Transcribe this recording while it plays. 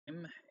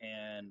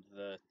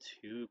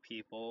2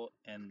 people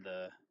in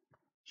the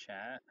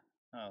chat.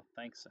 Oh,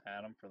 thanks,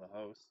 Adam, for the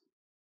host.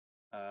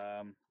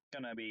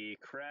 Gonna be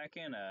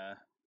cracking a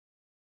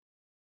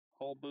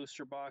whole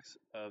booster box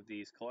of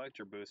these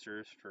collector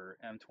boosters for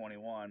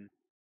M21.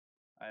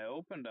 I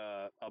opened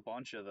a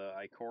bunch of the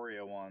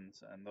Ikoria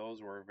ones, and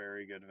those were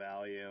very good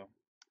value.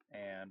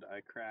 And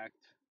I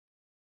cracked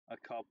a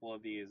couple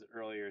of these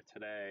earlier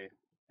today,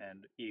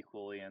 and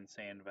equally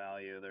insane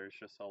value. There's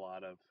just a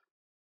lot of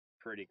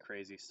pretty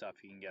crazy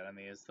stuff you can get in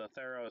these. The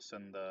Theros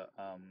and the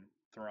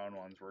Throne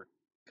ones were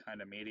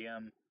kind of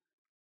medium.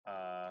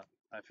 I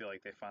feel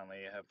like they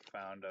finally have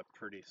found a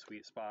pretty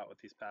sweet spot with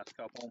these past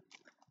couple.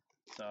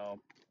 So,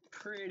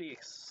 pretty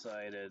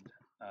excited.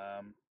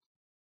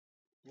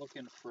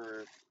 Looking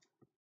for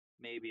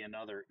maybe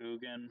another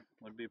Ugin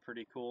would be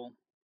pretty cool.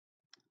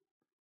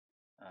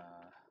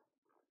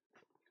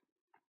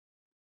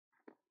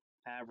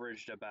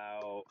 Averaged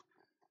about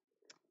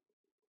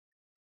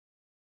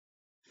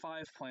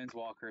 5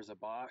 Planeswalkers a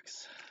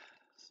box,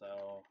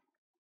 so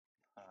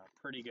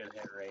pretty good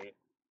hit rate.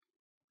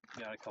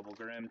 Got a couple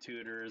Grim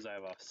Tutors. I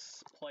have a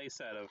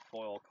playset of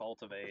foil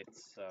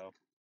Cultivates, so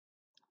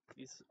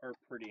these are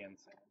pretty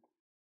insane.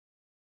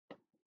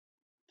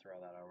 Throw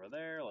that over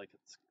there like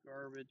it's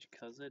garbage,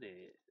 because it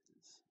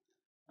is.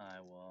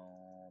 I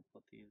will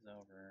put these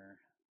over.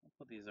 I'll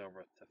put these over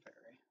with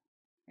Teferi.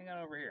 Hang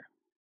on over here.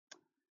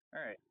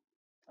 Alright,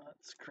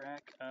 let's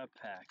crack a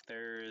pack.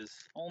 There's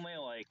only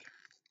like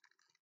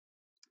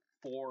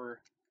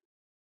 4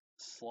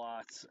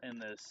 slots in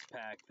this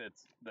pack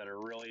that are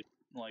really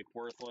like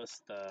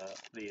worthless.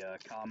 The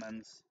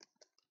commons,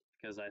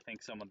 because I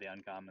think some of the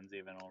uncommons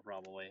even will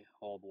probably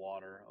hold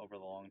water over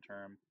the long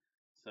term.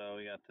 So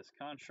we got this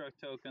construct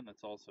token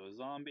that's also a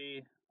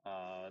zombie.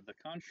 The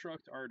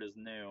construct art is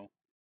new.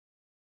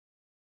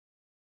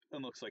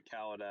 It looks like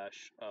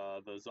Kaladesh.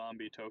 The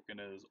zombie token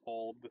is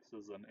old. This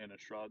is an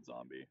Innistrad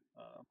zombie.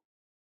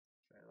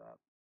 Show you that.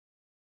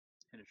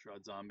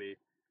 Innistrad zombie.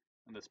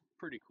 And this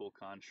pretty cool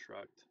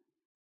construct.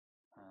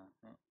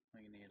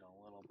 We need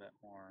a little bit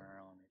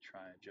more. Let me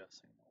try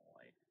adjusting the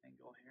light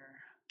angle here.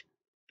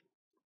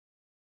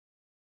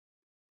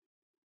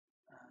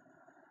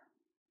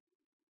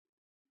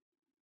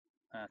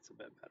 That's a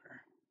bit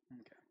better.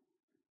 Okay.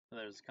 So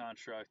there's the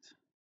construct.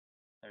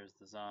 There's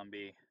the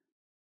zombie.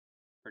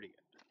 Pretty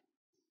good.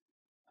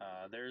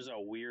 There's a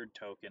weird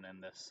token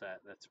in this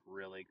set that's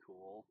really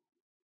cool.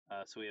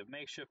 So we have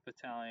Makeshift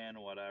Battalion,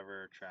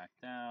 whatever, Track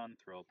Down,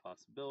 Throw a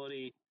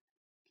Possibility,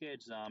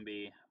 Cage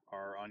Zombie,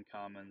 our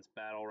uncommons,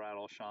 Battle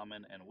Rattle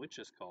Shaman, and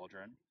Witch's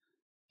Cauldron.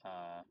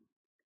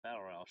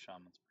 Battle Rattle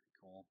Shaman's pretty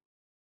cool.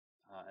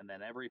 And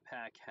then every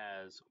pack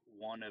has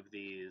one of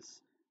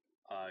these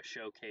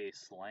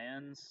showcase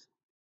lands.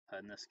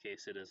 In this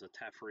case, it is a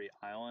Teferi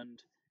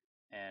Island,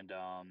 and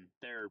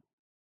they're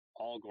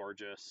all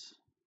gorgeous,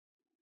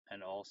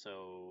 and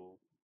also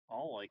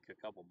all like a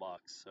couple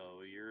bucks.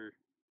 So you're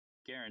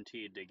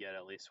guaranteed to get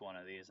at least one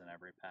of these in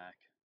every pack.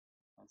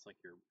 That's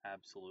like your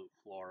absolute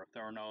floor. If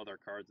there were no other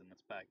cards in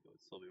this pack, it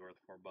would still be worth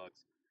 $4.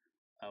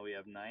 We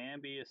have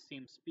Nyambi,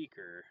 Esteemed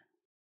Speaker.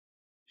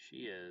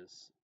 She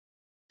is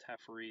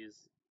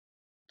Teferi's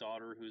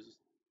daughter, who's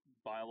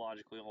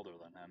biologically older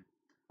than him,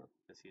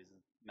 because he's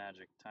a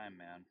magic time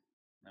man.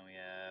 Then we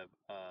have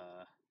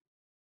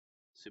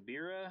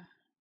Subira.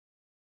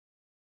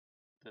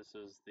 This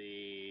is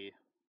the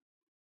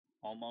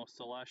almost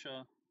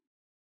Alesha,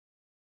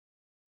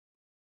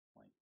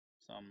 like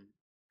some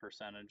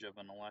percentage of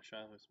an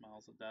Alesha who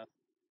smiles at death.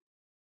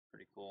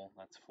 Pretty cool.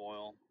 That's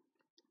foil.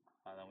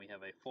 Then we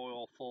have a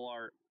foil full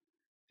art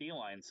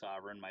Feline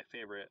Sovereign, my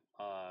favorite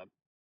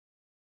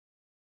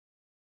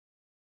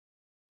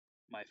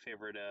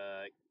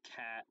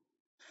cat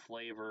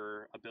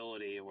flavor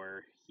ability,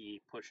 where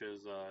he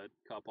pushes a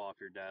cup off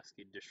your desk,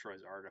 he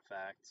destroys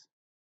artifacts.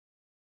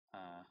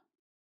 And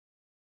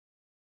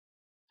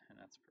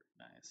that's pretty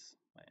nice.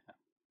 But yeah.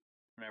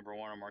 Whenever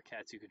one or more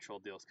cats you control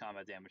deals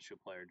combat damage to a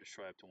player,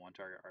 destroy up to 1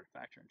 target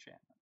artifact or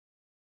enchantment.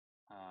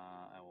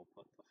 I will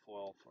put the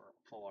foil for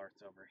full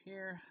arts over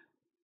here.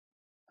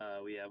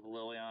 We have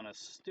Liliana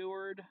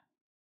Steward.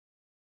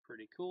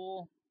 Pretty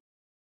cool.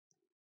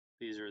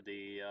 These are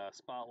the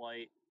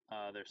Spotlight.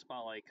 They're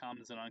Spotlight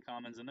commons and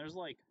uncommons, and there's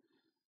like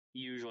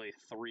usually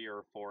 3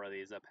 or 4 of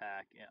these a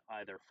pack,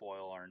 either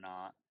foil or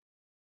not.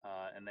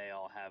 And they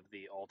all have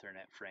the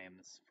alternate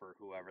frames for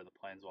whoever the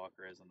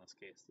Planeswalker is. In this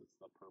case, it's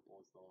the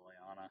purple, is the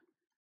Liliana.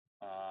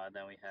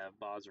 Then we have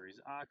Bosri's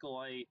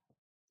Acolyte,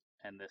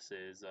 and this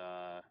is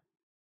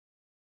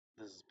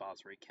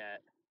Bosri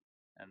Ket.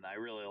 And I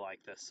really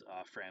like this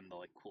frame. The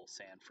like cool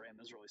sand frame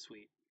is really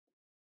sweet.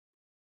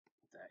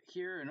 Put that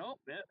here, and oh,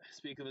 yeah,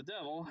 speak of the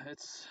devil,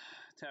 it's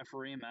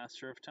Teferi,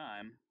 Master of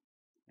Time.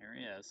 Here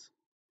he is.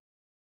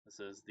 This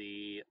is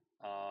the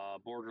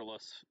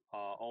borderless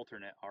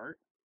alternate art,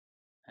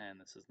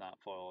 and this is not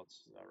foil,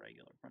 it's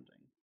regular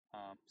printing.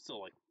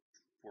 Still like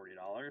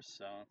 $40,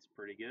 so it's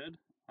pretty good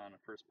on a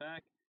first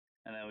pack.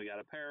 And then we got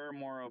a pair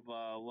more of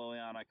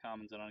Liliana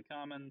commons and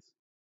uncommons.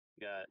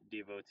 We got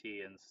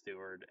Devotee and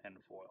Steward and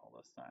foil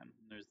this time.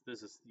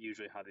 This is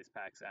usually how these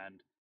packs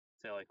end.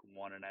 Say like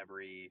one in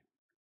every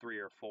 3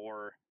 or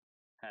 4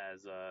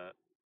 has a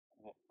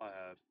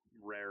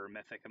rare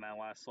mythic in that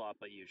last slot,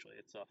 but usually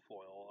it's a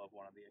foil of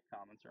one of the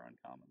commons or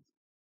uncommons.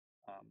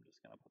 I'm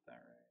just gonna put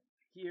that right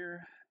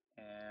here,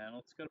 and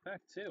let's go to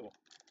pack 2.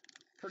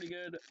 Pretty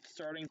good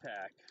starting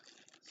pack.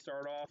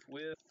 Start off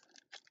with,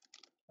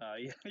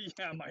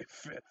 yeah, my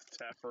 5th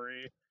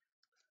Teferi.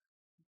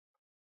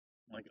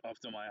 Like up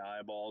to my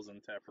eyeballs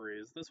in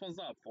Teferis. This one's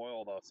not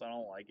foil though, so I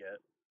don't like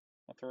it.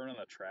 I'll throw it in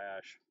the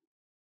trash.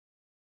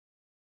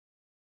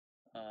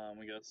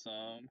 We got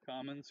some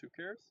commons, who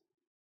cares?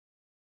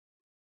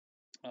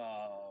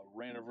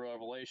 Reign of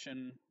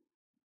Revelation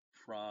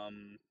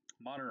from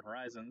Modern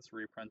Horizons,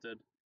 reprinted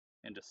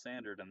into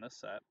Standard in this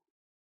set.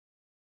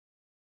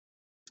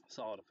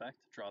 Solid effect,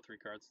 draw 3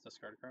 cards,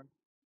 discard a card.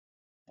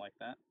 Like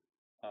that.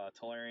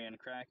 Tolarian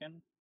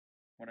Kraken.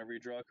 Whenever you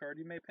draw a card,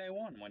 you may pay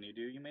 1. When you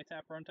do, you may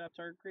tap or untap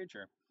target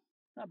creature.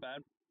 Not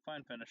bad.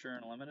 Fine finisher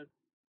and limited.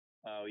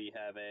 We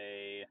have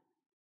a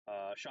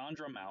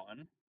Chandra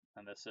Mountain,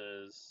 and this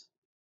is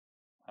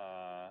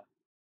I'm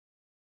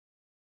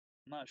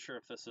not sure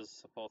if this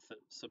is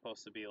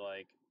supposed to be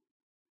like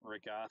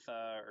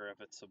Regatha or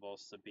if it's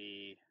supposed to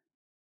be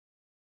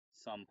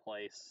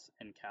someplace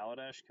in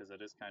Kaladesh, because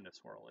it is kind of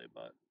swirly,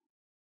 but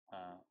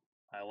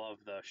I love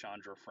the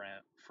Chandra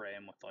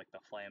frame with like the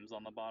flames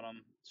on the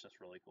bottom. It's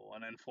just really cool,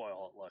 and in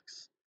foil it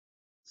looks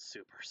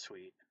super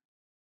sweet.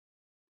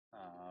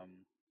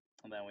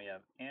 And then we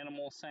have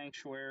Animal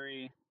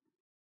Sanctuary,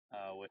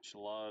 which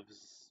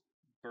loves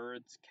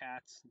birds,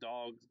 cats,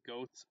 dogs,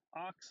 goats,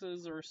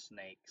 oxes, or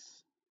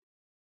snakes.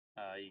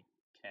 You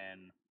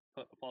can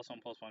put a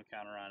 +1/+1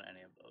 counter on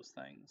any of those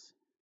things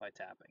by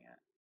tapping it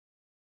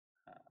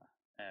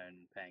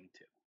and paying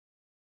 2.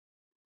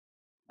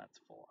 That's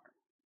full art.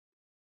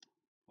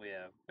 We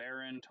have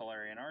Baron,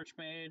 Tolarian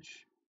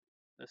Archmage,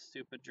 this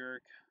stupid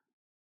jerk.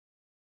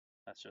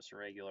 That's just a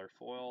regular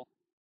foil.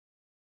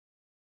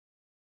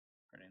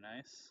 Pretty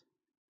nice.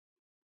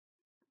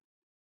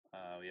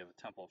 We have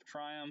a Temple of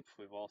Triumph.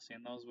 We've all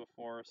seen those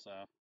before, so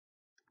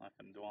I'm not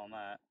going to dwell on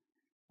that.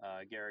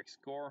 Garrick's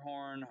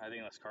Gorehorn. I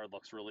think this card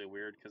looks really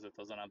weird because it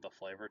doesn't have the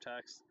flavor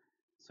text,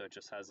 so it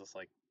just has this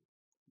like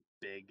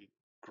big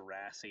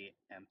grassy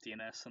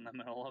emptiness in the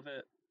middle of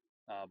it.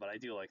 But I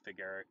do like the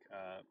Garrick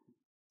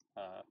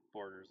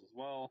borders as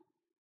well.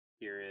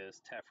 Here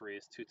is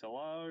Teferi's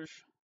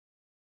Tutelage.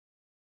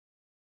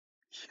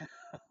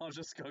 I'll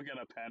just go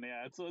get a pen.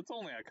 Yeah, it's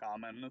only a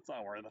common. It's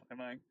not worth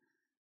anything.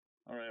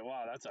 Alright,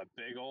 wow, that's a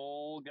big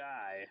old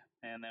guy.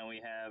 And then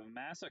we have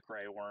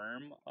Massacre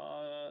Worm,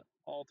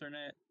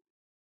 alternate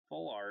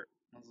full art.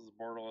 This is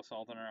borderless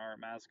alternate art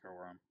Massacre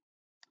Worm.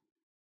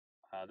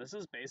 This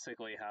is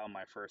basically how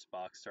my first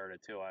box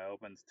started too. I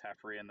opened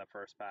Teferi in the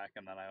first pack,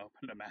 and then I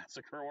opened a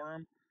Massacre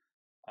Worm.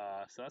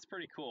 So that's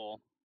pretty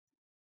cool.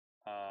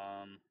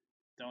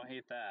 Don't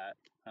hate that.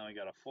 Then we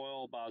got a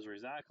foil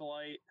Basri's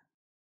Acolyte,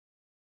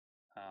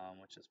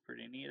 which is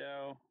pretty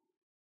neato.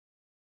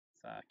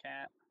 It's a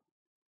cat.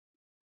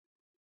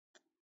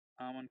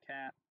 Common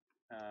cat.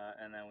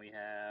 And then we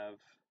have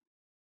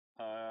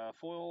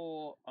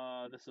foil.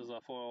 This is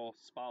a foil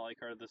spotlight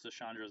card. This is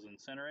Chandra's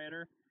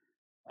Incinerator.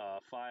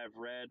 5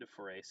 red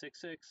for a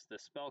 6/6.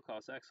 This spell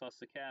costs X plus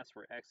to cast,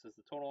 where X is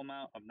the total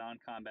amount of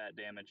non-combat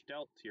damage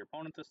dealt to your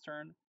opponent this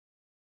turn.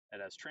 It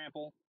has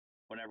Trample.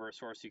 Whenever a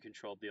source you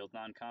control deals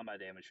non-combat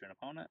damage to an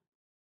opponent,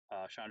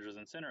 Chandra's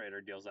Incinerator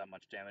deals that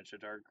much damage to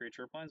target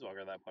creature or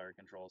planeswalker that player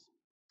controls.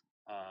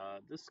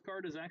 This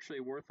card is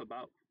actually worth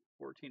about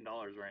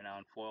 $14 right now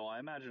in foil. I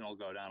imagine it'll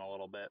go down a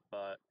little bit,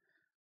 but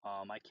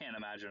I can't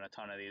imagine a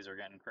ton of these are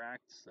getting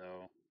cracked,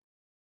 so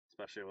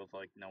especially with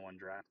like no one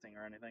drafting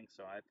or anything,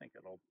 so I think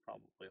it'll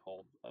probably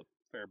hold a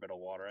fair bit of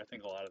water. I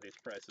think a lot of these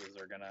prices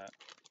are gonna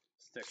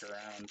stick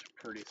around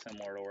pretty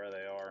similar to where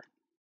they are.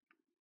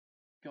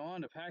 Go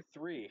on to pack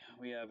 3.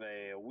 We have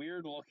a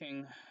weird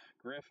looking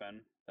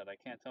Griffin that I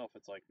can't tell if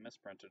it's like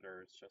misprinted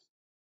or it's just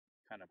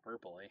kind of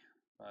purpley,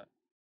 but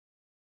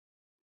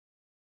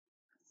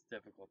it's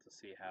difficult to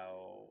see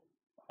how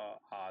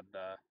odd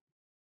the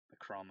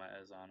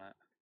chroma is on it,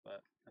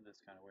 but it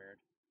is kind of weird.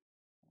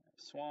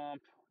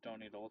 Swamp, don't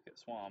need to look at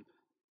Swamp.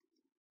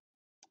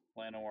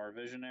 Llanowar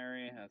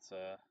Visionary, that's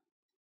a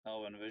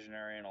Elven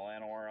Visionary and a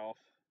Llanowar Elf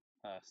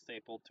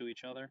stapled to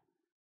each other.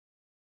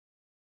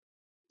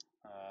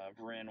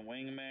 Vryn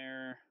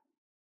Wingmare,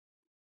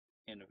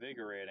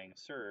 Invigorating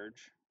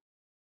Surge.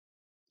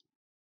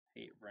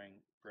 Hate Vryn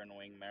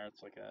Wingmare,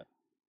 it's like a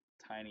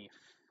tiny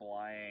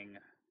flying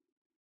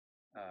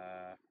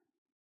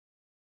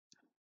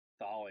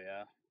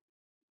Thalia.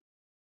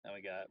 Then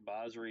we got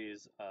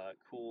Basri's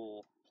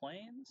Cool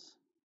Plains,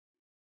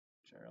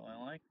 which I really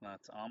like.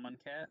 That's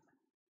Amonkhet,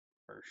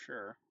 for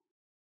sure.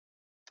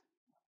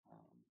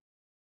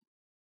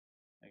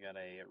 I got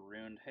a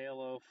Runed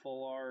Halo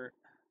full art.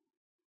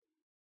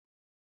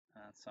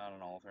 That's not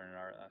an alternate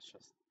art, that's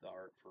just the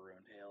art for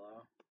Runed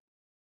Halo.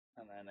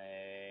 And then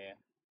a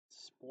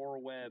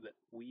Sporeweb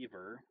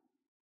Weaver.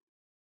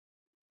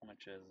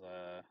 which is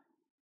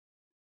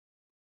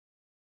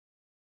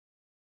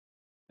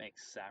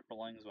makes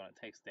saplings when it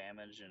takes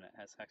damage, and it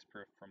has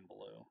hexproof from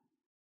blue,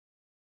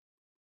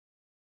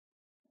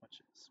 which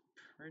is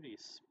pretty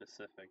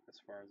specific as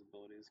far as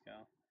abilities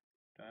go.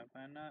 Have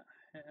I not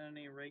hit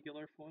any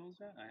regular foils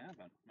yet? I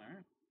haven't.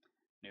 Alright.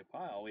 New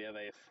pile. We have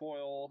a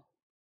foil,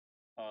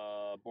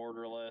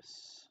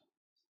 borderless,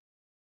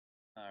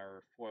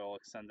 or foil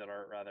extended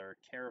art rather,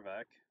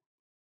 Kervek.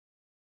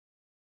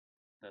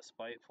 The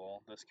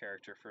Spiteful. This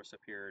character first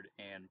appeared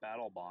in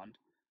Battle Bond.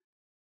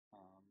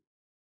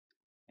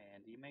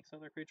 And he makes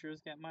other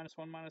creatures get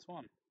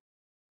 -1/-1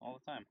 all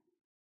the time.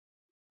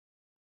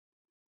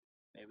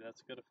 Maybe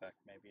that's a good effect,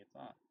 maybe it's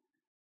not.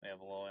 We have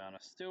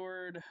Liliana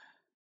Steward,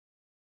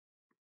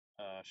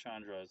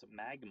 Chandra's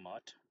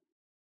Magmut,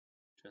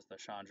 which is the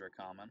Chandra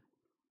common.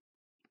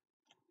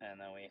 And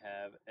then we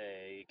have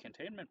a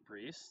Containment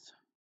Priest,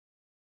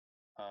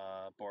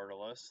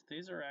 borderless.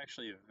 These are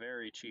actually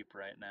very cheap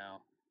right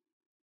now.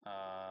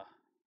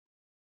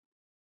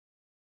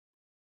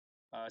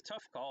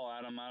 Tough call,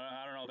 Adam.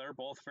 I don't know. They're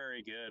both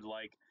very good.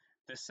 Like,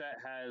 this set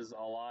has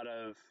a lot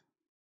of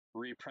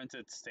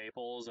reprinted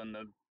staples and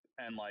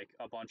like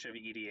a bunch of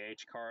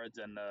EDH cards,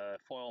 and the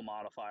foil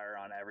modifier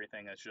on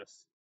everything is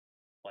just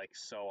like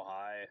so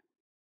high.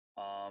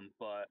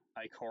 But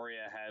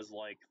Ikoria has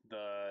like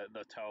the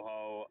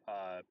Toho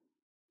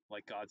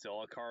like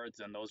Godzilla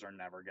cards, and those are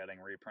never getting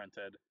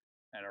reprinted,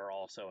 and are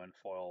also in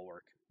foil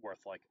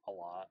worth like a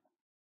lot.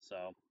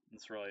 So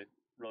it's really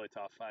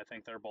tough. I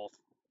think they're both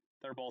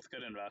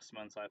good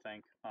investments, I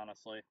think,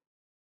 honestly.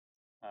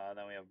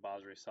 Then we have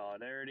Basri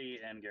Solidarity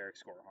and Garrick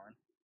Scorehorn.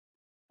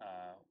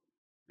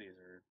 These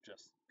are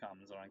just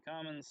commons and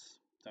uncommons.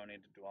 Don't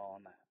need to dwell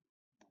on that.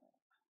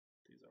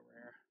 These are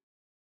rare.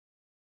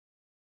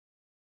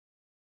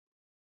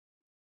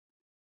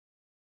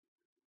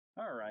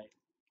 Alright.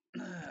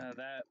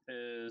 That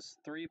is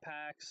 3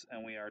 packs,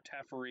 and we are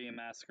Teferi,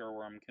 Massacre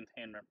Worm,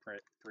 Containment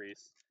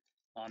Priest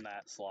on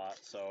that slot,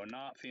 so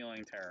not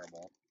feeling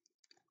terrible.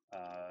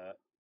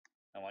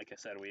 And like I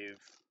said,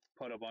 we've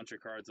put a bunch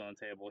of cards on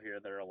the table here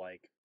that are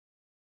like,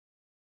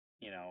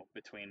 you know,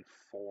 between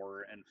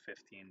 $4 and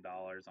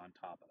 $15 on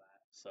top of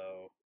that.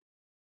 So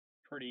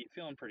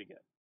feeling pretty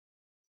good.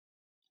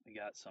 We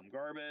got some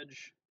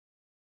garbage.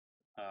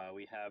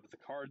 We have the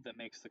card that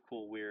makes the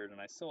cool weird,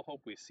 and I still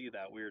hope we see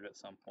that weird at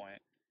some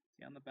point. Is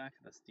he on the back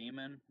of this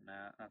demon?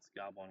 Nah, that's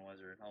Goblin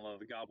Wizard. Although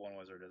the Goblin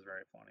Wizard is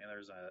very funny.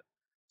 There's a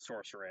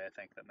sorcery, I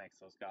think, that makes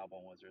those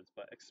Goblin Wizards.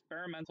 But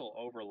Experimental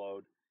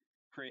Overload,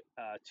 create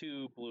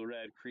 2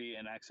 blue-red, create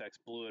an XX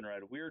blue and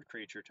red weird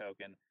creature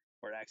token,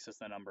 where it accesses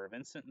the number of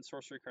instant and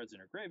sorcery cards in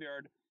your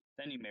graveyard.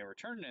 Then you may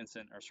return an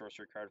instant or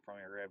sorcery card from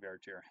your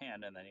graveyard to your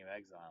hand, and then you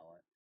exile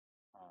it.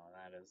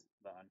 That is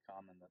the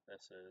uncommon that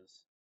this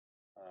is.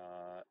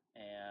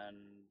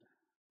 And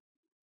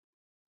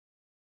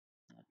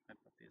oh, I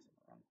put these in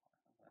the wrong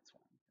pile. That's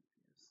why I'm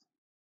confused.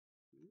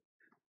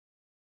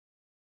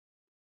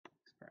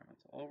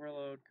 Experimental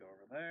Overload, go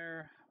over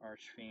there.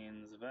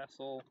 Archfiend's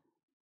Vessel,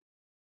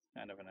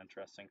 kind of an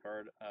interesting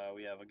card.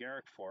 We have a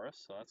Garrick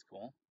Forest, so that's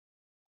cool.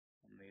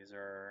 And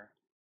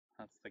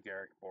that's the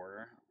Garrick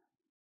border,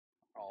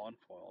 all in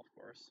foil, of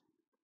course.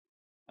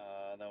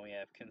 Then we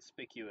have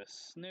Conspicuous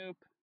Snoop,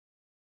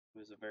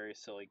 who's a very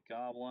silly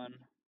goblin.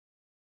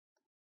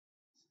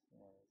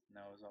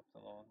 Nose up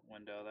the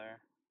window there.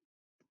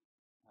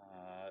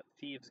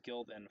 Thieves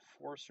Guild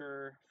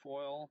Enforcer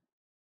foil.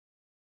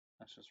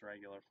 That's just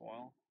regular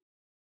foil.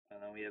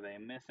 And then we have a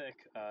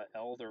mythic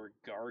Elder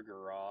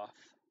Gargaroth.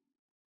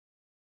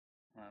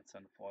 That's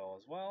in foil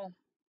as well.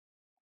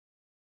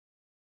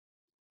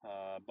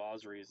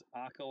 Basri's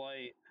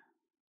Acolyte.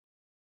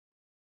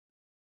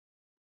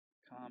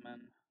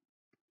 Common.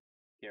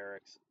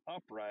 Garrick's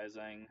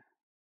Uprising.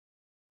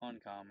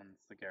 Uncommon.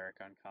 It's the Garrick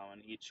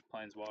uncommon. Each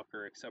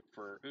Planeswalker except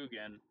for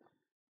Ugin,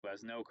 who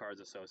has no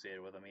cards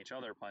associated with him. Each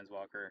other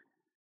Planeswalker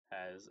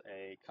has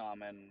a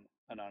common,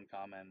 an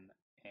uncommon,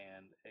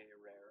 and a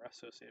rare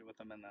associated with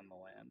them, and then the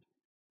land.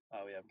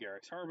 We have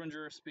Garrick's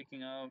Harbinger,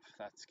 speaking of,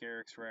 that's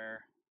Garrick's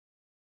rare.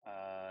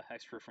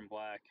 Hexproof from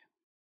black.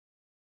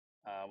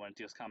 When it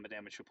deals combat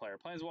damage to a player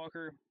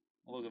Planeswalker,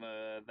 look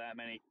at that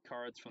many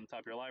cards from the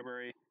top of your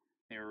library,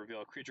 and you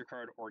reveal a creature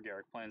card or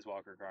Garrick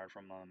Planeswalker card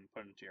from them,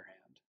 put it into your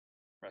hand.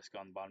 Rest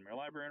on the bottom of your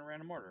library in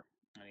random order.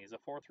 And he's a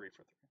 4/3 for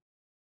 3.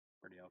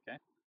 Pretty okay.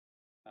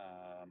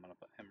 I'm going to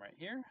put him right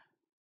here.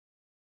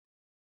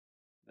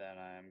 Then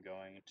I'm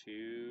going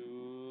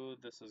to,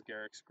 this is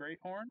Garrick's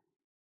Greathorn,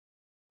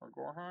 or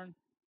Gorehorn.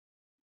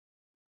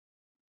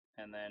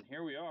 And then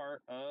here we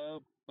are,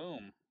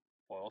 boom,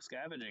 Foil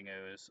Scavenging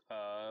Ooze,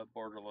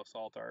 borderless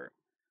alt art.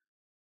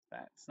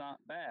 That's not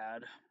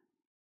bad.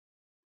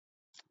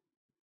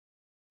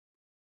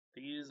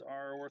 These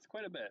are worth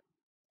quite a bit.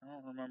 I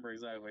don't remember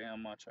exactly how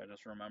much, I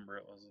just remember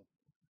it was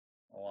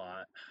a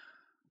lot.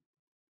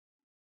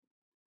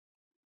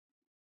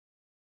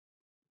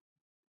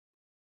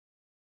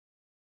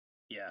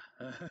 Yeah.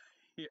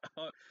 Yeah,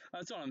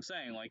 that's what I'm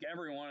saying. Like,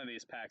 every one of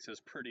these packs has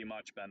pretty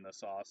much been the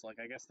sauce. Like,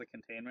 I guess the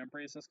Containment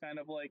Priest is kind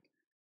of like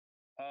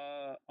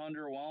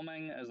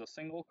underwhelming as a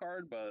single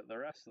card, but the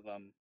rest of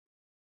them,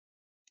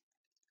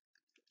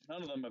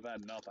 none of them have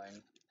had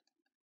nothing.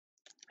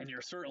 And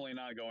you're certainly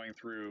not going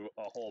through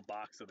a whole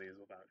box of these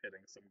without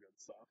hitting some good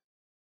stuff.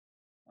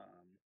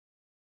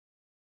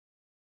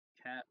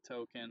 Cat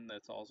token,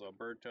 that's also a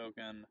bird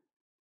token.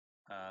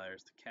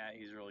 There's the cat,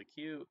 he's really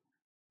cute.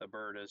 The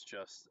bird is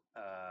just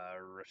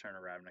Return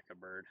of Ravnica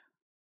bird.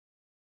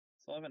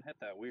 So I haven't hit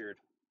that weird.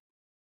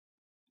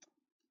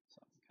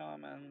 Some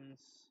commons.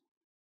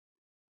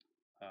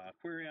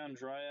 Quirion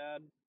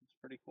Dryad, it's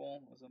pretty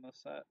cool, was in this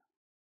set.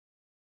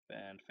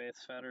 And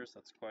Faith's Fetters,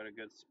 that's quite a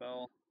good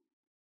spell.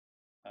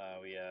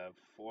 We have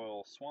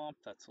Foil Swamp,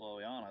 that's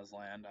Liliana's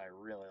land. I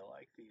really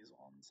like these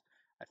ones.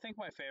 I think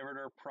my favorite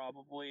are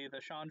probably the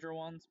Chandra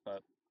ones,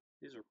 but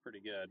these are pretty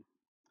good.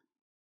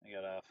 I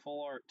got a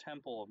Full Art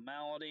Temple of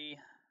Malady.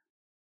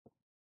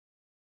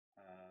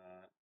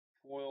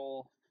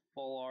 Foil,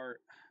 Full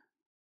Art,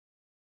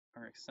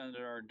 or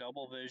Extended Art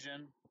Double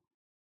Vision.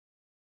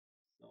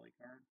 Silly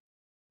card.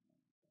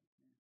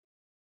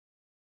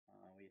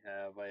 We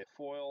have a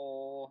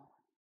Foil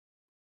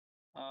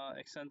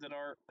Extended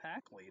Art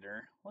Pack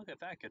Leader. Look at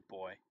that good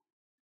boy.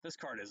 This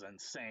card is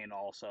insane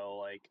also.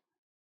 Like,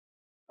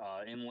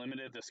 in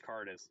Limited, this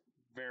card is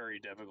very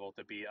difficult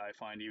to beat, I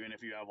find, even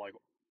if you have, like,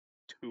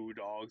 2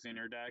 dogs in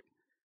your deck.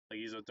 Like,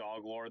 he's a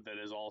dog lord that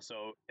is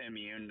also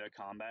immune to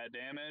combat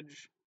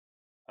damage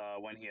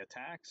when he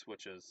attacks,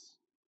 which is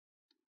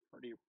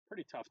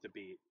pretty tough to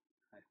beat,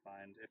 I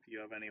find. If you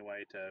have any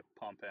way to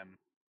pump him,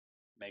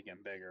 make him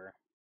bigger.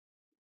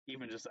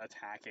 Even just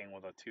attacking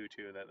with a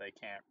 2/2 that they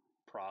can't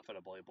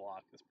profitably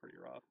block is pretty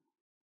rough.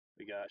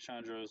 We got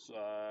Chandra's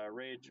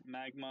Rage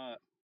Magma,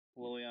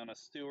 Liliana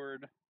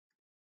Steward,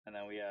 and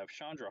then we have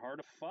Chandra Heart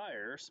of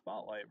Fire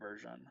Spotlight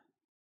version.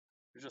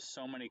 There's just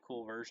so many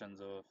cool versions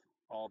of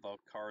all the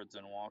cards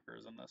and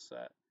walkers in this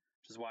set,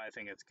 which is why I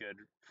think it's good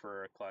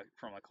for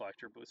from a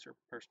collector booster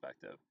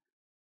perspective.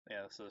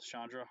 Yeah, this is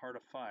Chandra Heart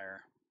of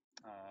Fire.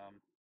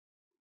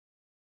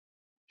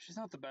 She's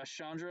not the best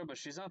Chandra, but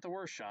she's not the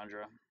worst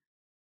Chandra.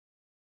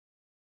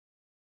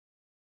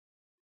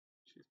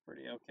 She's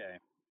pretty okay.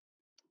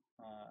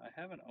 I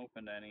haven't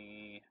opened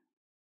any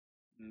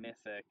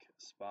Mythic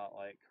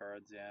Spotlight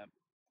cards yet.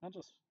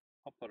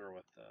 I'll put her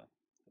with the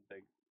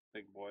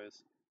big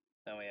boys.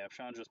 Then we have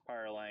Chandra's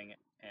Pyroling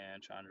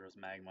and Chandra's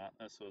Magma.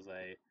 This was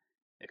a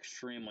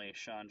extremely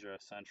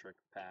Chandra-centric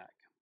pack.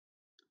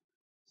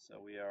 So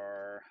we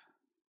are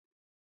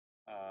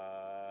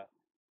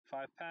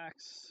 5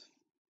 packs,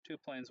 2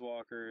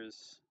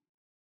 Planeswalkers,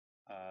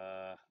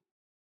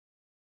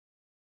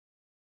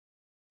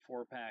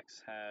 4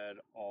 packs had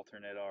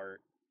alternate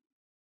art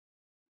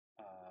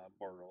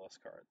borderless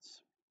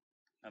cards.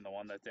 And the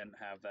one that didn't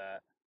have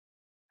that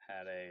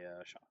had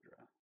a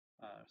Chandra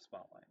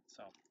Spotlight.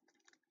 So,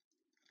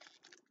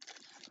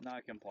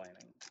 not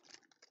complaining.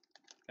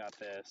 Got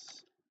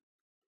this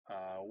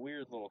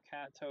weird little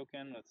cat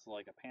token that's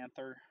like a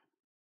panther.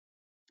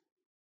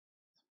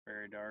 It's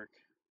very dark.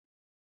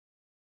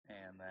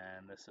 And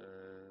then this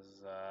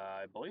is,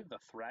 I believe, the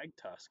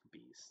Thragtusk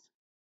Beast,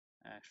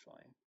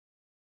 actually.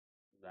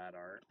 That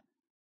art.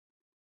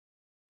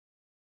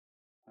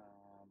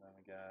 Then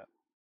we got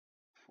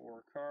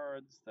 4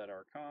 cards that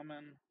are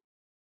common.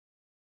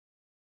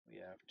 We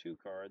have 2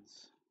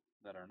 cards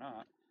that are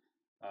not.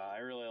 I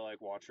really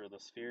like Watcher of the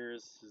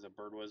Spheres. He's a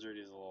bird wizard.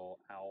 He's a little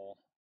owl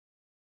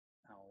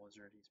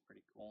wizard. He's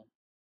pretty cool.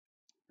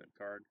 Good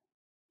card.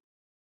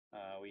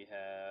 We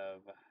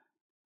have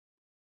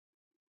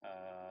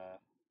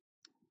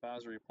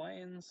Basri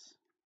Plains.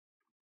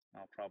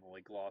 I'll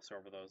probably gloss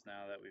over those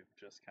now that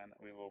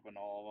we've opened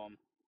all of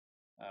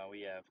them.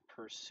 We have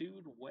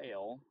Pursued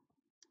Whale,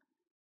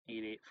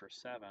 8/8 for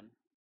 7,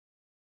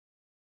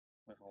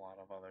 with a lot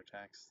of other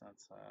text.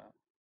 That's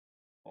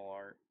full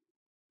art.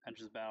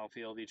 Enters the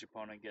battlefield, each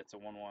opponent gets a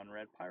 1/1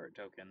 red pirate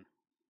token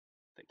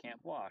that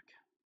can't block.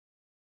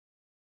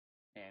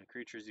 And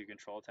creatures you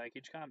control attack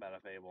each combat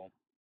if able.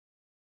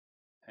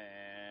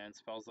 And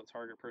spells that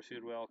target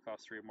Pursued Whale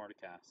cost 3 or more to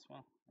cast.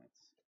 Well,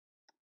 that's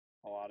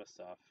a lot of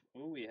stuff.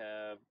 Ooh, we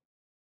have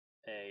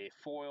a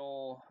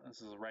foil,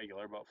 this is a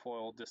regular, but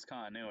foil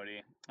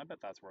Discontinuity. I bet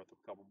that's worth a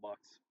couple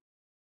bucks.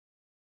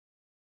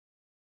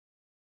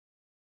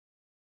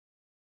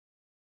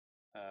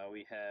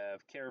 We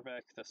have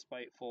Kaervek the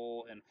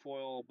Spiteful in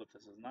foil, but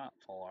this is not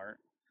full art,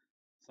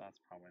 so that's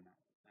probably not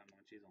that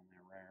much. He's only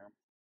a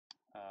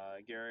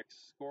rare.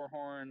 Garrick's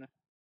Scorehorn,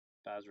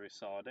 Basri's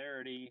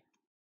Solidarity.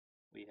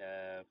 We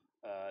have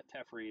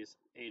Teferi's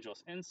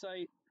Ageless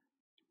Insight.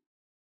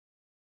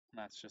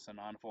 That's just a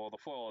non-foil. The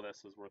foil of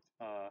this is worth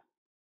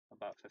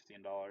about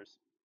 $15.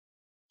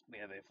 We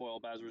have a foil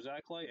Basri's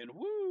Acolyte, and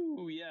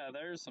woo, yeah,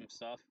 there's some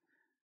stuff.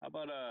 How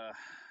about a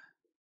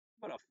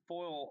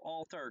foil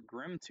Altar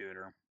Grim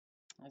Tutor?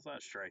 How's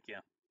that strike you?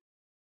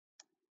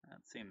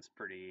 That seems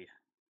pretty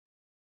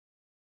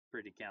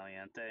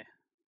caliente.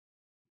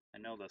 I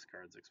know this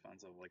card's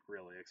expensive, like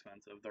really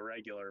expensive. The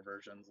regular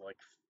version's like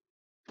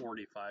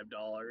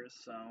 $45,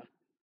 so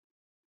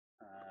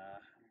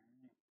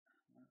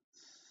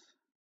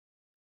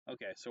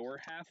Okay, so we're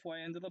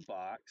halfway into the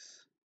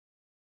box,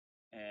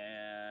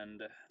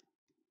 and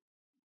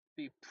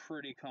be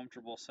pretty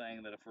comfortable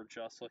saying that if we're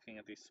just looking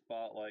at these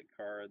spotlight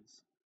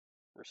cards,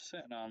 we're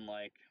sitting on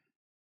like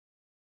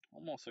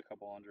almost a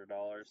couple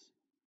 $100.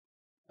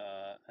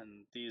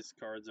 And these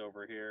cards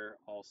over here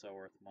also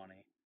worth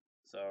money.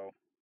 So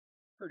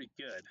pretty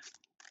good.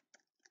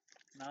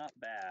 Not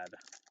bad.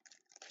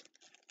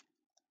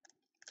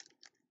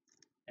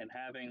 And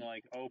having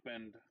like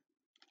opened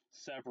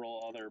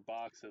several other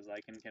boxes,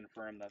 I can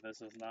confirm that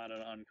this is not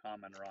an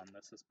uncommon run.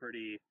 This is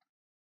pretty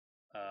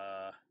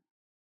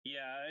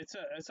yeah, it's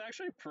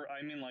actually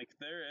I mean, like,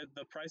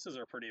 the prices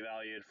are pretty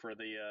valued for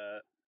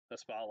the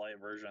spotlight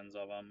versions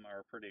of them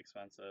are pretty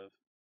expensive.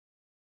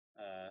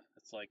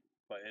 It's like,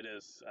 but it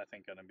is, I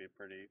think, gonna be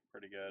pretty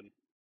good.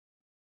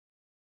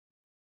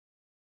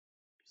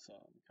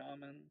 Some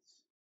commons.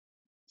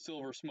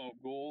 Silver Smoke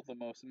Ghoul, the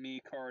most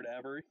me card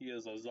ever. He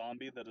is a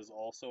zombie that is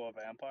also a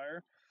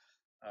vampire.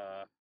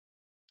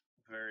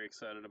 Very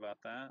excited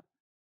about that.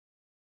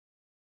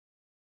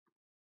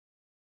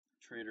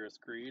 Traitorous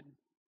Greed.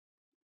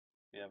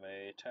 We have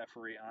a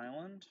Teferi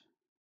Island.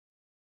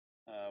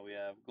 We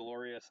have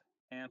Glorious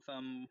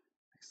Anthem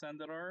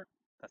extended art.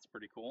 That's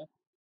pretty cool.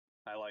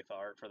 I like the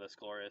art for this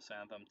Glorious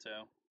Anthem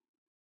too.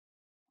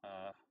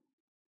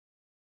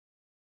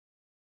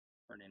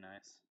 Pretty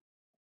nice.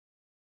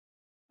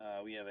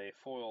 We have a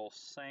foil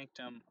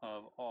Sanctum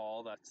of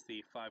All. That's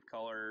the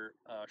 5-color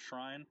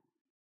shrine.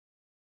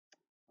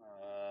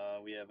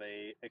 We have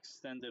a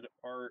extended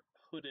art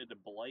Hooded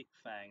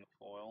Blightfang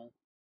foil.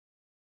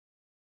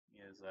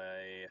 He is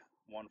a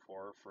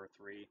 1/4 for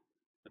 3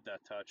 with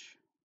Death Touch.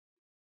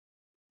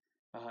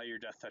 Your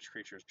Death Touch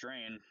creatures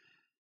drain,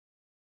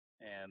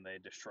 and they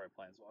destroy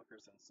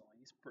planeswalkers instantly.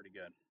 He's pretty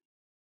good.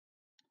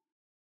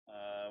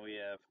 We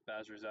have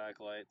Bazar's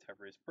Acolyte,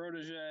 Teferi's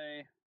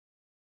Protege.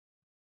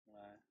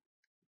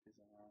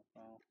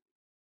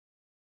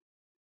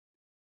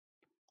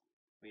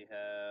 We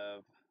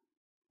have,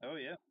 oh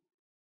yeah,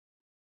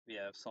 we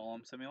have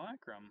Solemn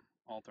Simulacrum,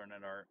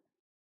 alternate art.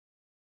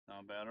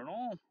 Not bad at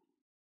all.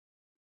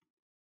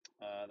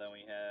 Then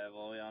we have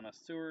Liliana's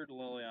Steward,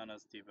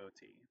 Liliana's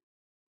Devotee.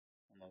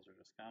 And those are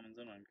just commons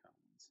and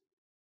uncommons.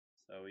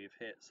 So we've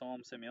hit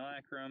Solemn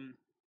Simulacrum.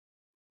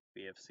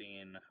 We have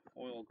seen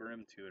Foil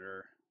Grim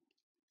Tutor.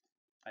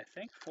 I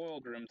think Foil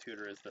Grim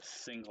Tutor is the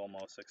single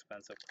most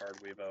expensive card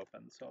we've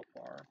opened so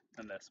far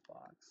in this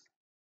box.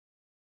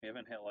 We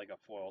haven't hit like a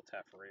Foil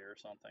Teferi or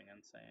something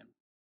insane.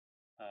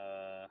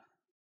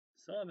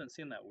 Still haven't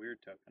seen that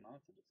weird token. I'll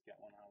have to just get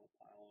one out of the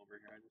pile over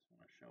here. I just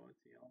want to show it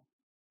to y'all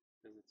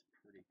because it's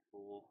pretty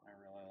cool. I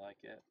really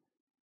like it.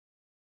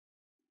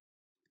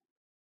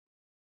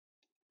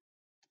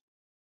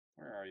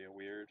 Where are you,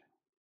 weird?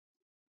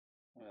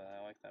 I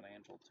like that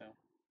angel too.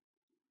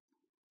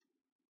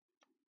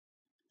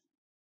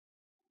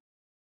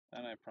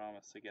 Then I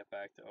promise to get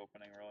back to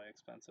opening really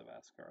expensive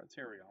ass cards.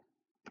 Here we go.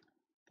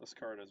 This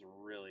card is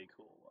really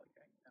cool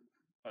looking,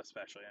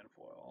 especially in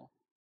foil. I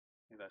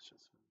think that's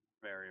just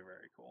very,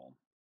 very cool.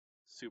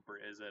 Super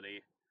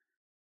Izzety.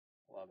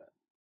 Love it.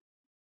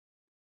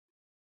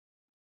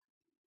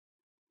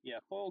 Yeah,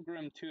 foil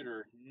Grim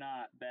Tutor,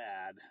 not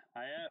bad.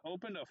 I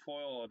opened a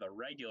foil of the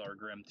regular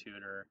Grim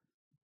Tutor,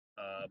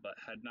 but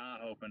had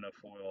not opened a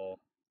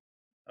foil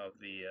of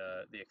the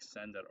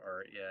extended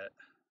art yet.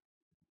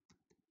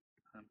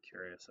 I'm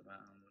curious about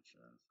how much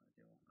it is. I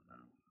do want to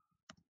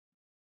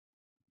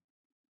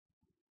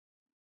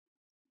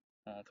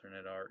know.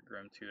 Alternate art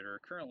Grim Tutor,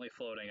 currently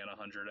floating at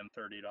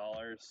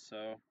 $130,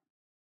 so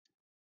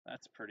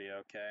that's pretty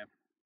okay.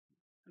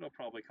 It'll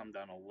probably come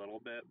down a little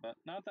bit, but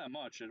not that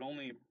much. It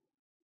only,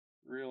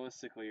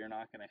 realistically, you're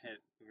not going to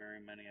hit very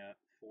many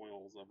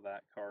foils of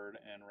that card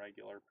in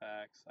regular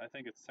packs. I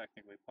think it's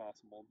technically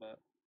possible, but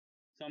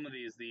some of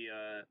these,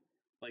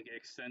 like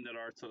extended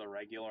arts of the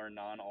regular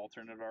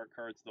non-alternate art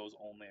cards, those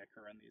only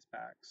occur in these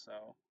packs,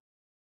 so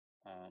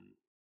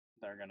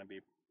they're going to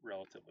be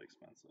relatively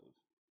expensive.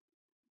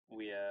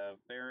 We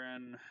have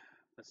Baron.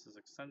 This is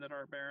extended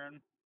art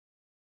Baron.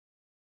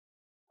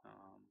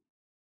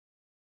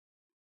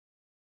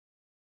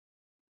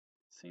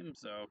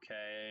 Seems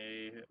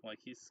okay. Like,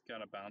 he's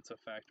got a bounce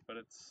effect, but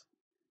it's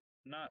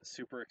not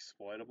super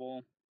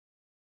exploitable.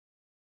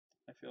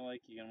 I feel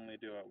like you can only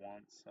do it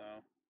once, so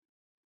a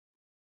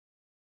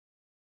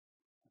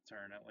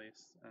turn at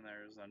least. And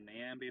there's a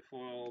Nyambi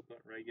foil,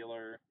 but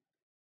regular.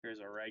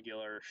 Here's a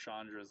regular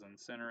Chandra's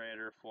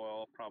Incinerator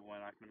foil. Probably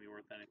not going to be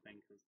worth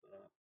anything because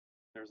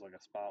there's like a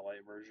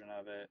spotlight version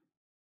of it.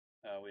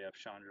 We have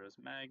Chandra's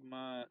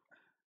Magma.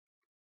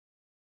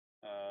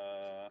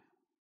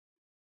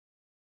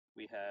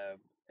 We have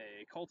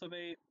a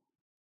Cultivate,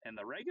 and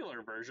the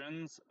regular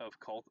versions of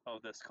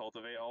this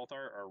Cultivate altar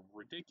are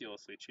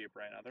ridiculously cheap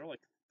right now. They're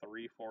like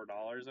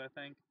 $3-4, I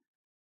think.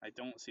 I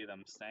don't see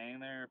them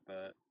staying there,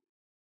 but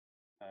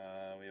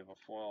we have a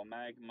foil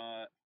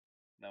Magma.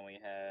 Then we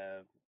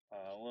have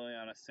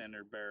Liliana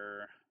Standard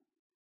Bearer.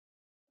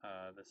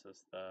 This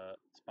is the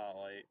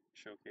Spotlight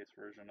Showcase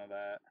version of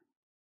that.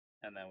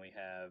 And then we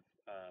have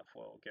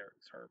foil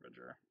Garrick's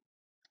Harbinger.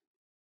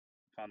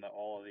 Found that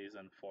all of these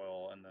in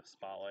foil in the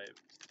Spotlight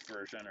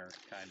version are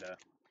kind of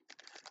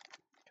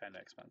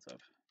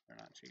expensive. They're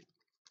not cheap.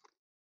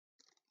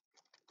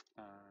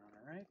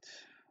 Alright,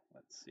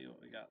 let's see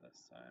what we got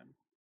this time.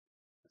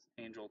 This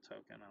angel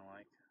token I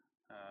like.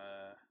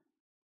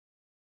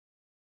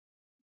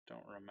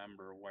 Don't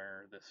remember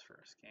where this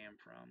first came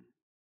from.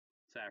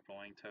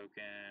 Sapling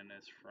token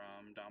is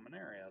from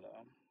Dominaria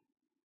though.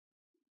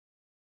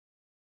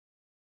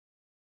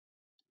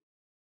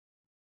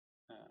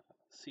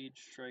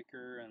 Siege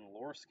Striker and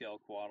Lore Scale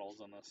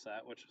Quaddles in the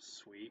set, which is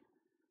sweet.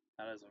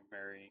 That is a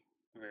very,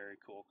 very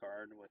cool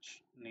card,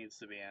 which needs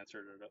to be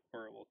answered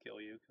or it will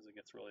kill you because it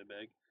gets really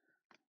big.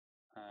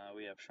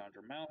 We have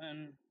Chandra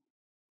Mountain.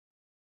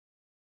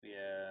 We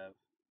have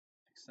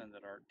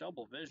Extended Art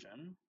Double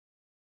Vision.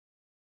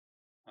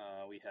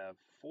 We have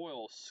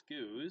Foil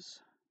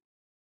Scoos.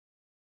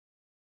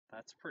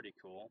 That's pretty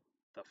cool.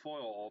 The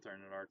foil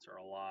alternate arts are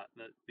a lot.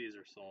 These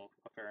are still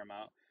a fair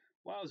amount.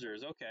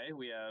 Wowzers, okay,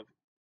 we have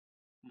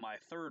my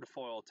third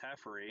foil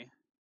Teferi.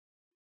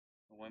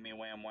 Wimmy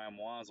Wham Wham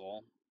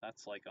Wazzle.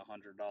 That's like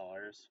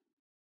 $100.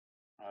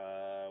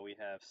 We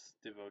have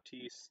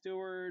Devotee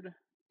Steward.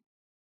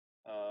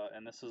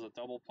 And this is a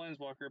double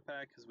Planeswalker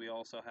pack because we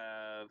also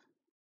have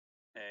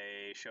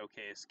a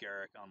Showcase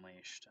Garruk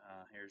Unleashed.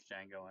 Here's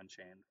Django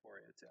Unchained for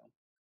you too.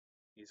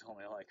 He's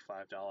only like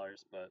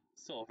 $5, but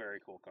still a very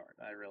cool card.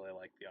 I really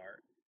like the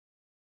art.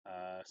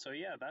 So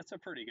yeah, that's a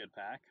pretty good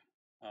pack.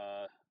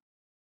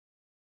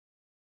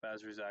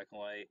 Bazri's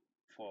Acolyte,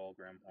 foil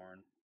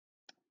Grimhorn.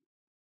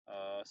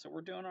 So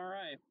we're doing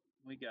alright.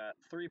 We got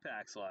 3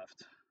 packs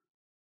left.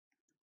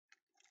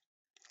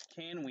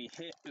 Can we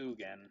hit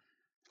Ugin?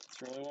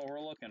 That's really what we're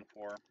looking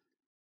for.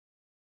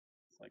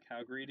 It's like,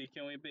 how greedy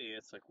can we be?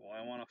 It's like, well,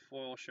 I want a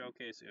foil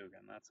Showcase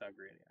Ugin. That's how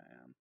greedy I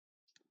am.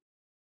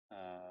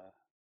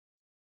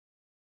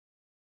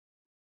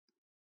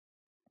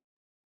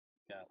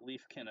 Got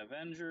Leafkin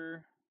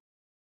Avenger.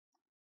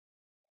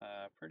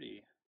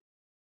 Pretty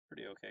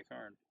okay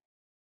card.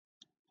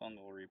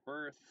 Fungal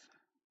Rebirth.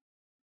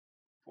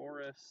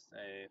 Forest,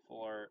 a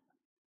full art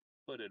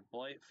Hooded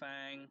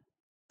Blightfang.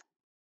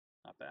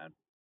 Not bad.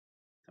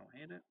 Don't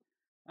hate it.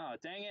 Oh,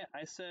 dang it.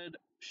 I said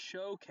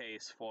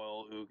Showcase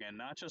foil Ugin,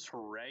 not just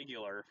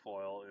regular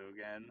foil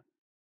Ugin.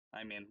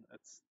 I mean,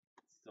 it's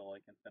still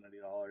like infinity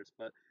dollars,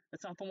 but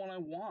it's not the one I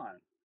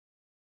want.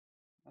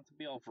 Not to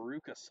be all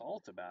Veruca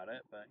Salt about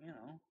it, but you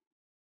know.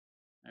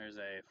 There's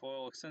a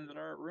foil Extended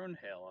Art Rune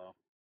Halo.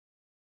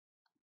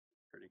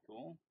 Pretty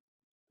cool.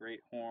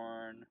 Great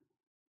Horn.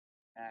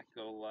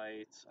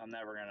 Acolyte. I'm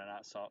never gonna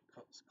not stop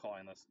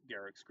calling this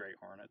Garruk's Great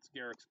Horn. It's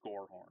Garruk's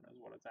Gorehorn is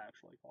what it's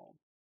actually called.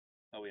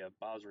 We have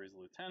Basri's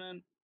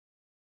Lieutenant.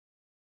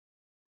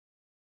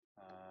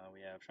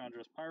 We have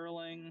Chandra's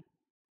Pyroling.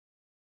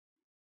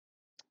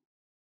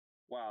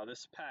 Wow,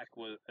 this pack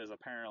is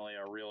apparently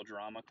a real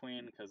drama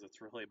queen because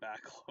it's really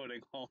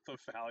backloading all the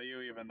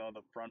value, even though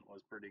the front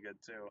was pretty good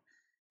too.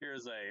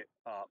 Here's a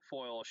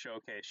foil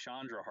Showcase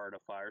Chandra Heart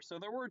of Fire. So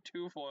there were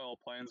 2 foil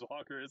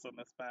Planeswalkers in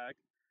this pack.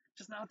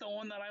 Just not the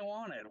one that I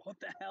wanted. What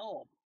the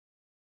hell?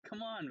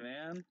 Come on,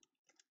 man.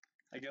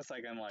 I guess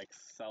I can like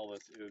sell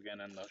this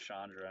Ugin and the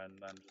Chandra and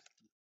then just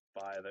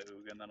buy the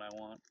Ugin that I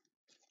want.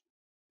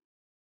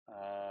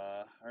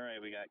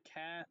 Alright, we got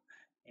Cat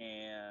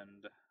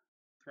and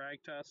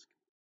Thragtusk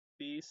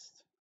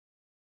Beast.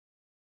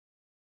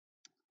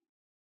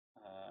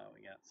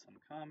 We got some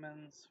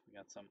commons. We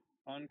got some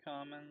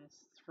uncommons.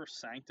 It's the first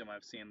Sanctum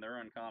I've seen. They're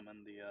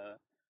uncommon,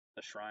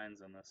 the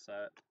shrines in this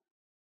set.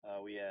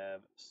 We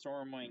have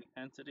Stormwing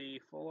Entity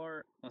full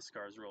art. This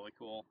card's really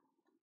cool.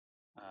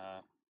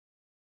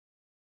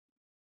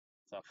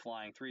 It's a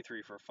flying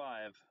 3/3 for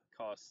 5.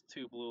 Costs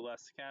 2 blue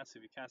less to cast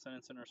if you cast an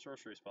instant or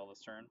sorcery spell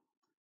this turn.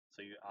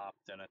 So you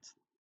opt and it's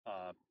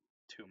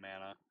 2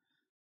 mana.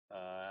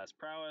 Has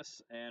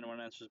prowess, and when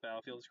it enters the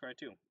battlefield, it's cry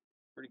 2.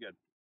 Pretty good.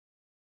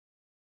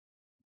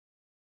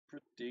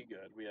 Pretty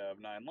good. We have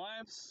 9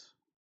 lives.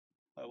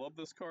 I love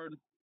this card.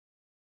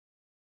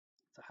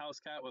 It's a house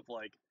cat with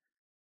like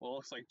what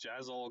looks like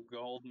Jazzle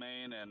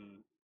Goldmane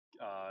and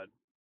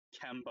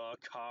Kemba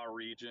Ka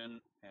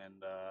Regent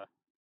and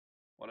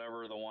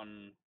whatever the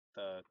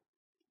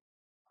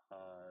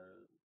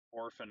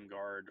Orphan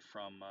Guard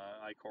from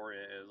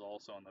Ikoria is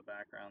also in the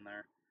background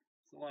there.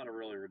 It's a lot of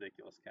really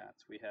ridiculous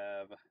cats. We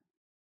have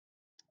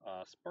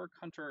Spark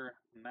Hunter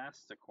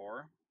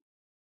Masticore.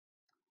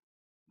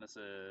 This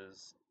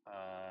is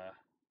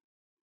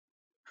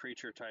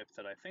creature type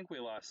that I think we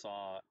last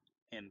saw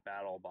in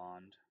Battle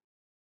Bond.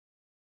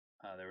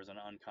 There was an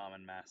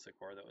uncommon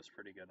Masticore that was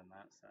pretty good in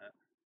that set.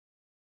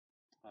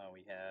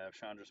 We have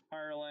Chandra's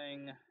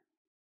Pyroling,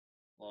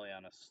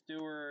 Liliana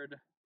Steward.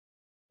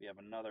 We have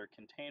another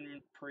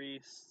Containment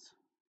Priest.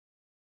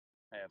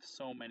 I have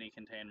so many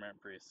Containment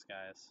Priests,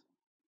 guys.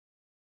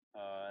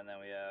 And then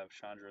we have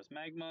Chandra's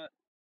Magma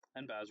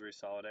and Basri's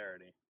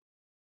Solidarity.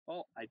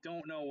 Well, I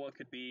don't know what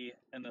could be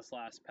in this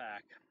last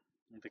pack.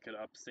 If it could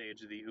upstage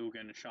the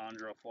Ugin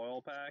Chandra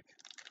foil pack.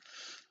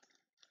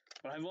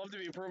 But I'd love to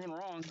be proven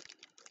wrong.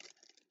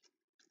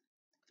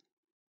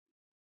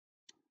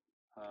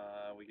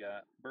 We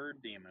got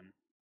Bird Demon.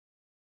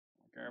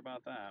 Don't care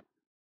about that.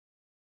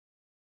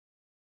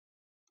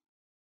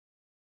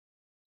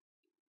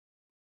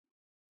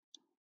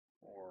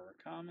 Four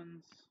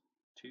commons,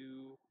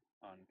 two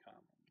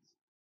uncommons.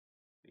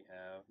 We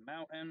have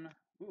Mountain.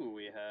 Ooh,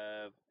 we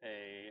have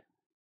a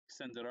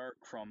Extended Art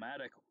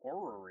Chromatic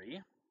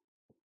Orrery.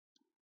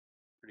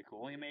 Pretty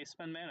cool. You may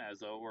spend mana as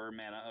though it were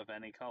mana of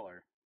any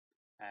color.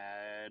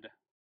 Add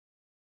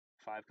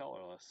 5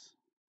 colorless.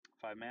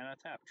 5 mana,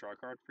 tap. Draw a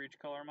card for each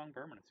color among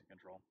permanents you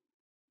control.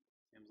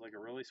 Seems like a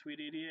really sweet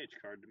EDH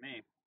card to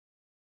me.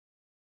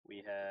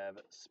 We have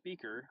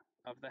Speaker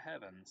of the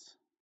Heavens.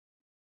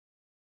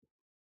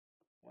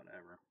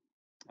 Whatever.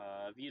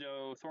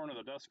 Vito, Thorn of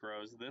the Dusk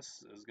Rose.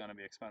 This is going to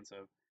be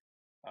expensive.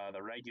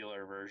 The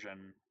regular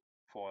version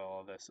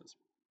foil of this is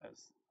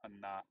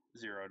not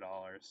 $0,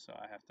 so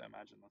I have to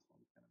imagine this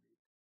one's going to be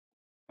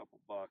a couple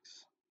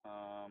bucks.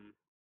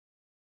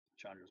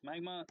 Chandra's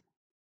Magma,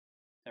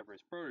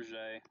 Tevri's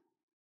Protege.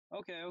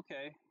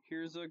 Okay.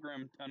 Here's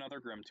another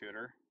Grim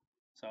Tutor.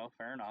 So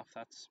fair enough.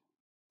 That's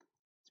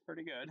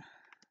pretty good.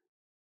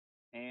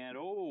 And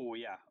oh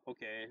yeah,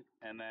 okay.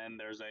 And then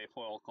there's a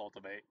foil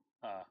Cultivate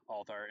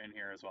altar in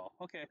here as well.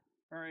 Okay,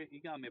 all right,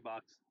 you got me,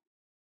 box.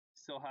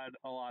 Still had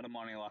a lot of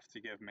money left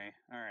to give me.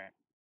 All right.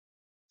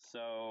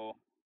 So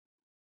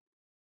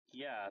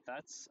yeah,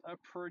 that's a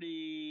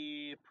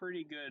pretty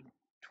good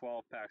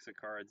 12 packs of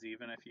cards,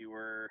 even if you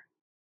were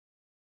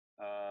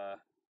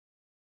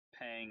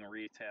paying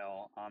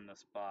retail on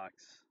this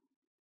box.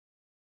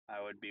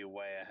 I would be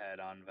way ahead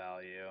on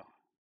value,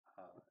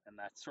 and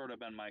that's sort of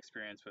been my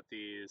experience with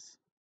these,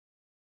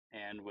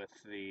 and with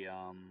the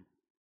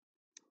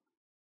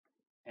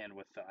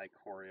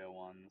Ikoria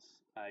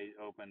ones. I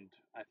opened,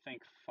 I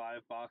think,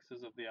 5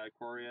 boxes of the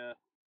Ikoria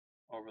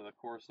over the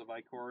course of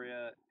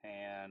Ikoria,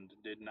 and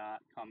did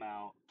not come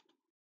out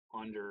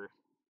under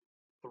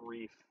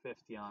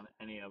 $350 on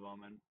any of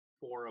them, and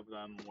 4 of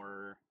them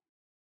were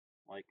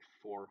like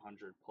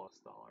 $400+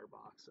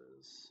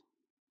 boxes.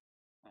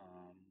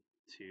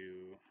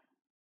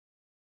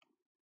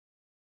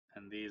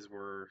 And these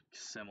were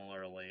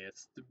similarly.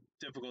 It's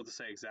difficult to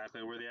say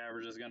exactly where the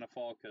average is going to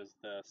fall because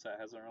the set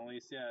hasn't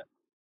released yet,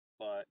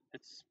 but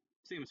it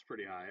seems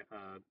pretty high.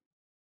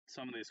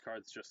 Some of these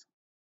cards just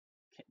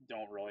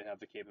don't really have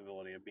the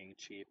capability of being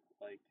cheap,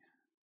 like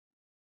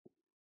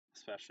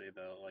especially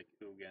the like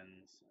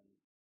Ugins. And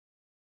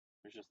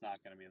there's just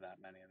not going to be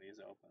that many of these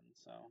open.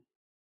 So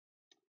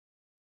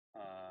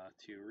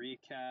to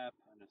recap,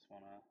 I just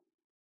want to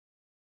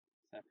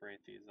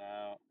separate these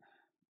out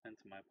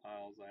into my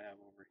piles I have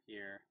over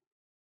here.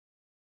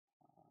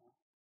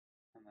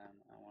 And then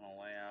I want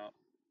to lay out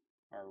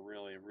our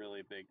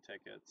really big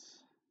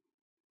tickets.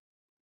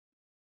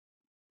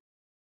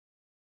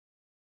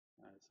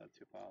 I just had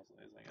 2 piles of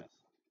these, I guess.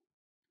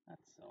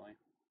 That's silly.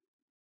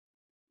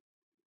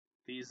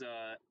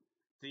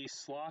 These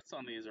slots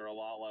on these are a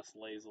lot less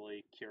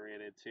lazily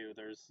curated too.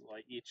 There's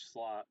like each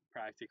slot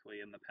practically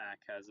in the pack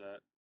has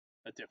a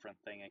different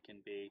thing it can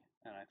be,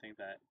 and I think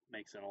that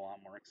makes it a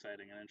lot more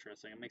exciting and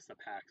interesting. It makes the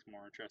packs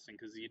more interesting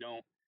because you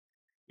don't,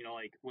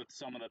 like with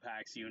some of the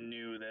packs, you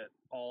knew that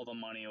all the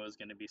money was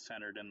going to be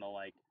centered in the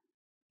like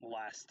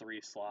last 3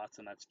 slots,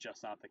 and that's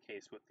just not the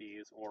case with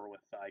these or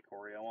with the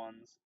Ikoria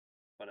ones,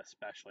 but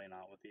especially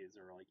not with these.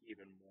 They're like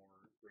even more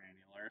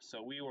granular.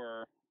 So we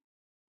were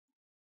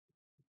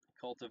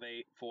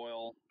Cultivate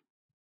foil,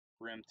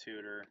 Grim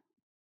Tutor,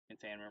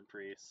 Containment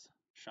Priest,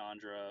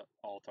 Chandra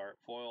Altart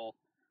foil,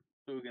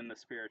 Ugin the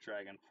Spirit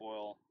Dragon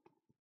foil,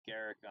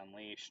 Garruk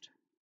Unleashed,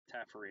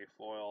 Teferi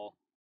foil,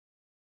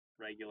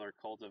 regular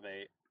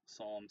Cultivate,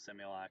 Solemn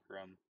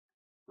Simulacrum,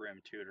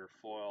 Grim Tutor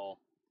foil,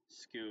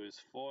 Skooz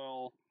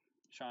foil,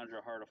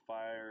 Chandra Heart of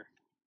Fire,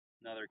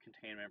 another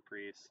Containment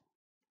Priest,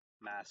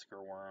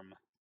 Masker Worm,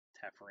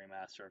 Teferi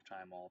Master of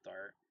Time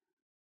Altart.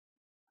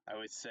 I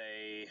would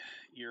say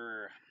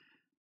you're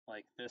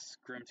like this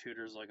Grim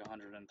Tutor's like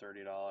 $130.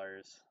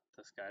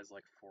 This guy's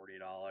like $40.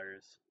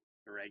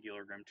 The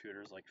regular Grim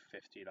Tutor's like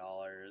 $50.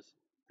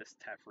 This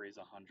Teferi's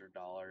 $100.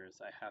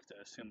 I have to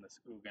assume this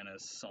Ugin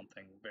is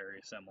something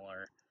very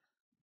similar.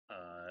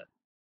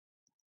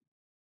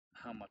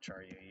 How much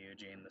are you,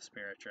 Eugene the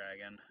Spirit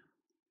Dragon?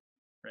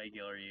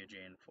 Regular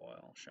Eugene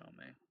foil, show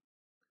me.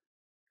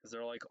 Because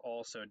they're like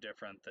all so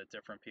different that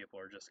different people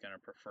are just going to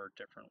prefer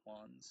different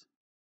ones.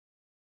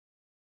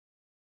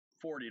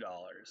 $40.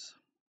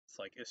 It's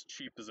like as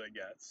cheap as it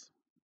gets.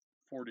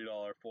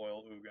 $40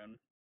 foil Ugin.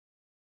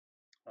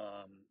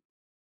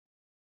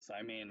 So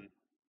I mean,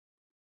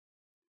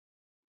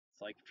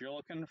 it's like if you're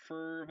looking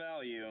for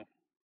value,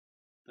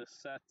 this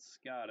set's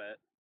got it.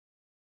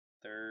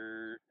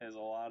 There is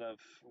a lot of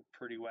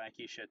pretty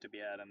wacky shit to be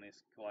had in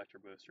these collector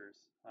boosters.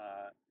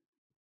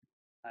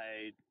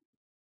 I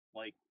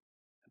like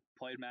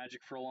played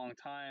Magic for a long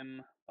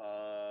time,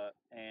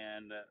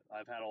 and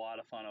I've had a lot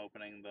of fun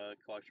opening the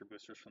collector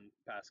boosters from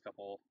the past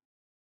couple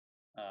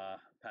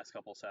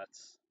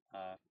sets.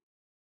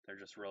 They're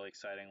just really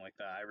exciting like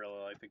that. I really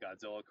like the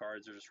Godzilla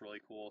cards. They're just really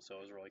cool, so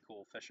it was really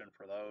cool fishing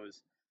for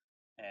those.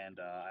 and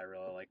I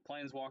really like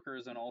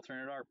Planeswalkers and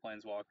alternate art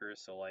Planeswalkers,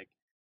 so like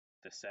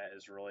the set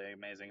is really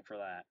amazing for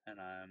that. And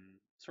I'm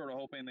sort of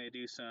hoping they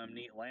do some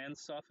neat land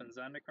stuff in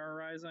Zendikar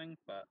Rising,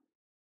 but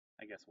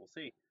I guess we'll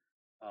see.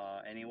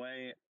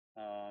 Anyway,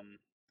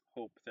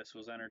 hope this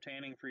was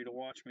entertaining for you to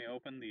watch me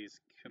open these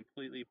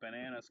completely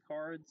bananas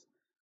cards.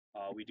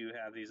 We do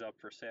have these up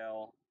for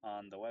sale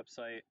on the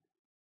website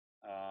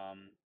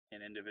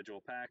in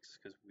individual packs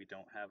because we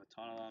don't have a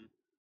ton of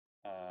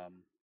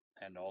them.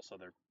 And also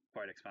they're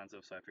quite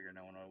expensive, so I figure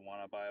no one would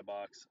want to buy a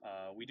box.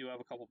 We do have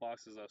a couple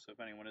boxes though, so if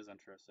anyone is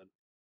interested,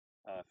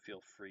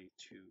 feel free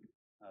to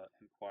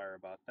inquire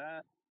about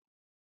that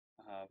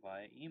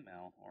via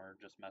email or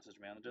just message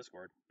me on the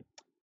Discord.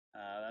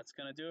 That's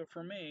going to do it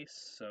for me,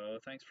 so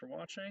thanks for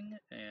watching,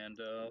 and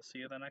I'll see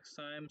you the next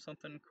time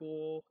something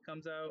cool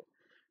comes out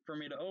for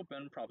me to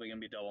open. Probably going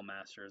to be Double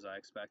Masters, I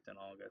expect, in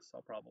August.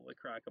 I'll probably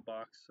crack a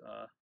box.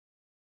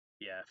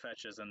 Yeah,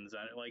 fetches and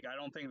Zen. Like, I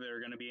don't think they're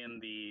going to be in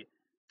the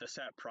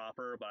set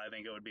proper, but I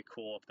think it would be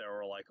cool if there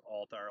were, like,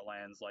 alt art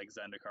lands like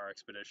Zendikar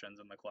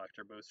Expeditions and the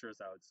Collector Boosters.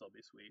 That would still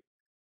be sweet.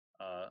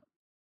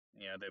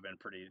 You know, they've been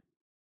pretty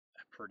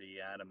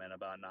adamant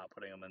about not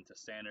putting them into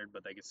standard,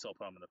 but they could still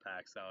put them in the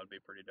packs. That would be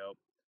pretty dope.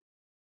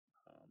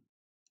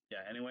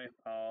 Yeah, anyway,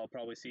 I'll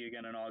probably see you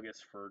again in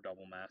August for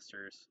Double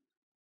Masters.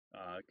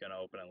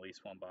 Gonna open at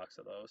least one box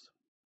of those.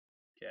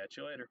 Catch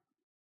you later.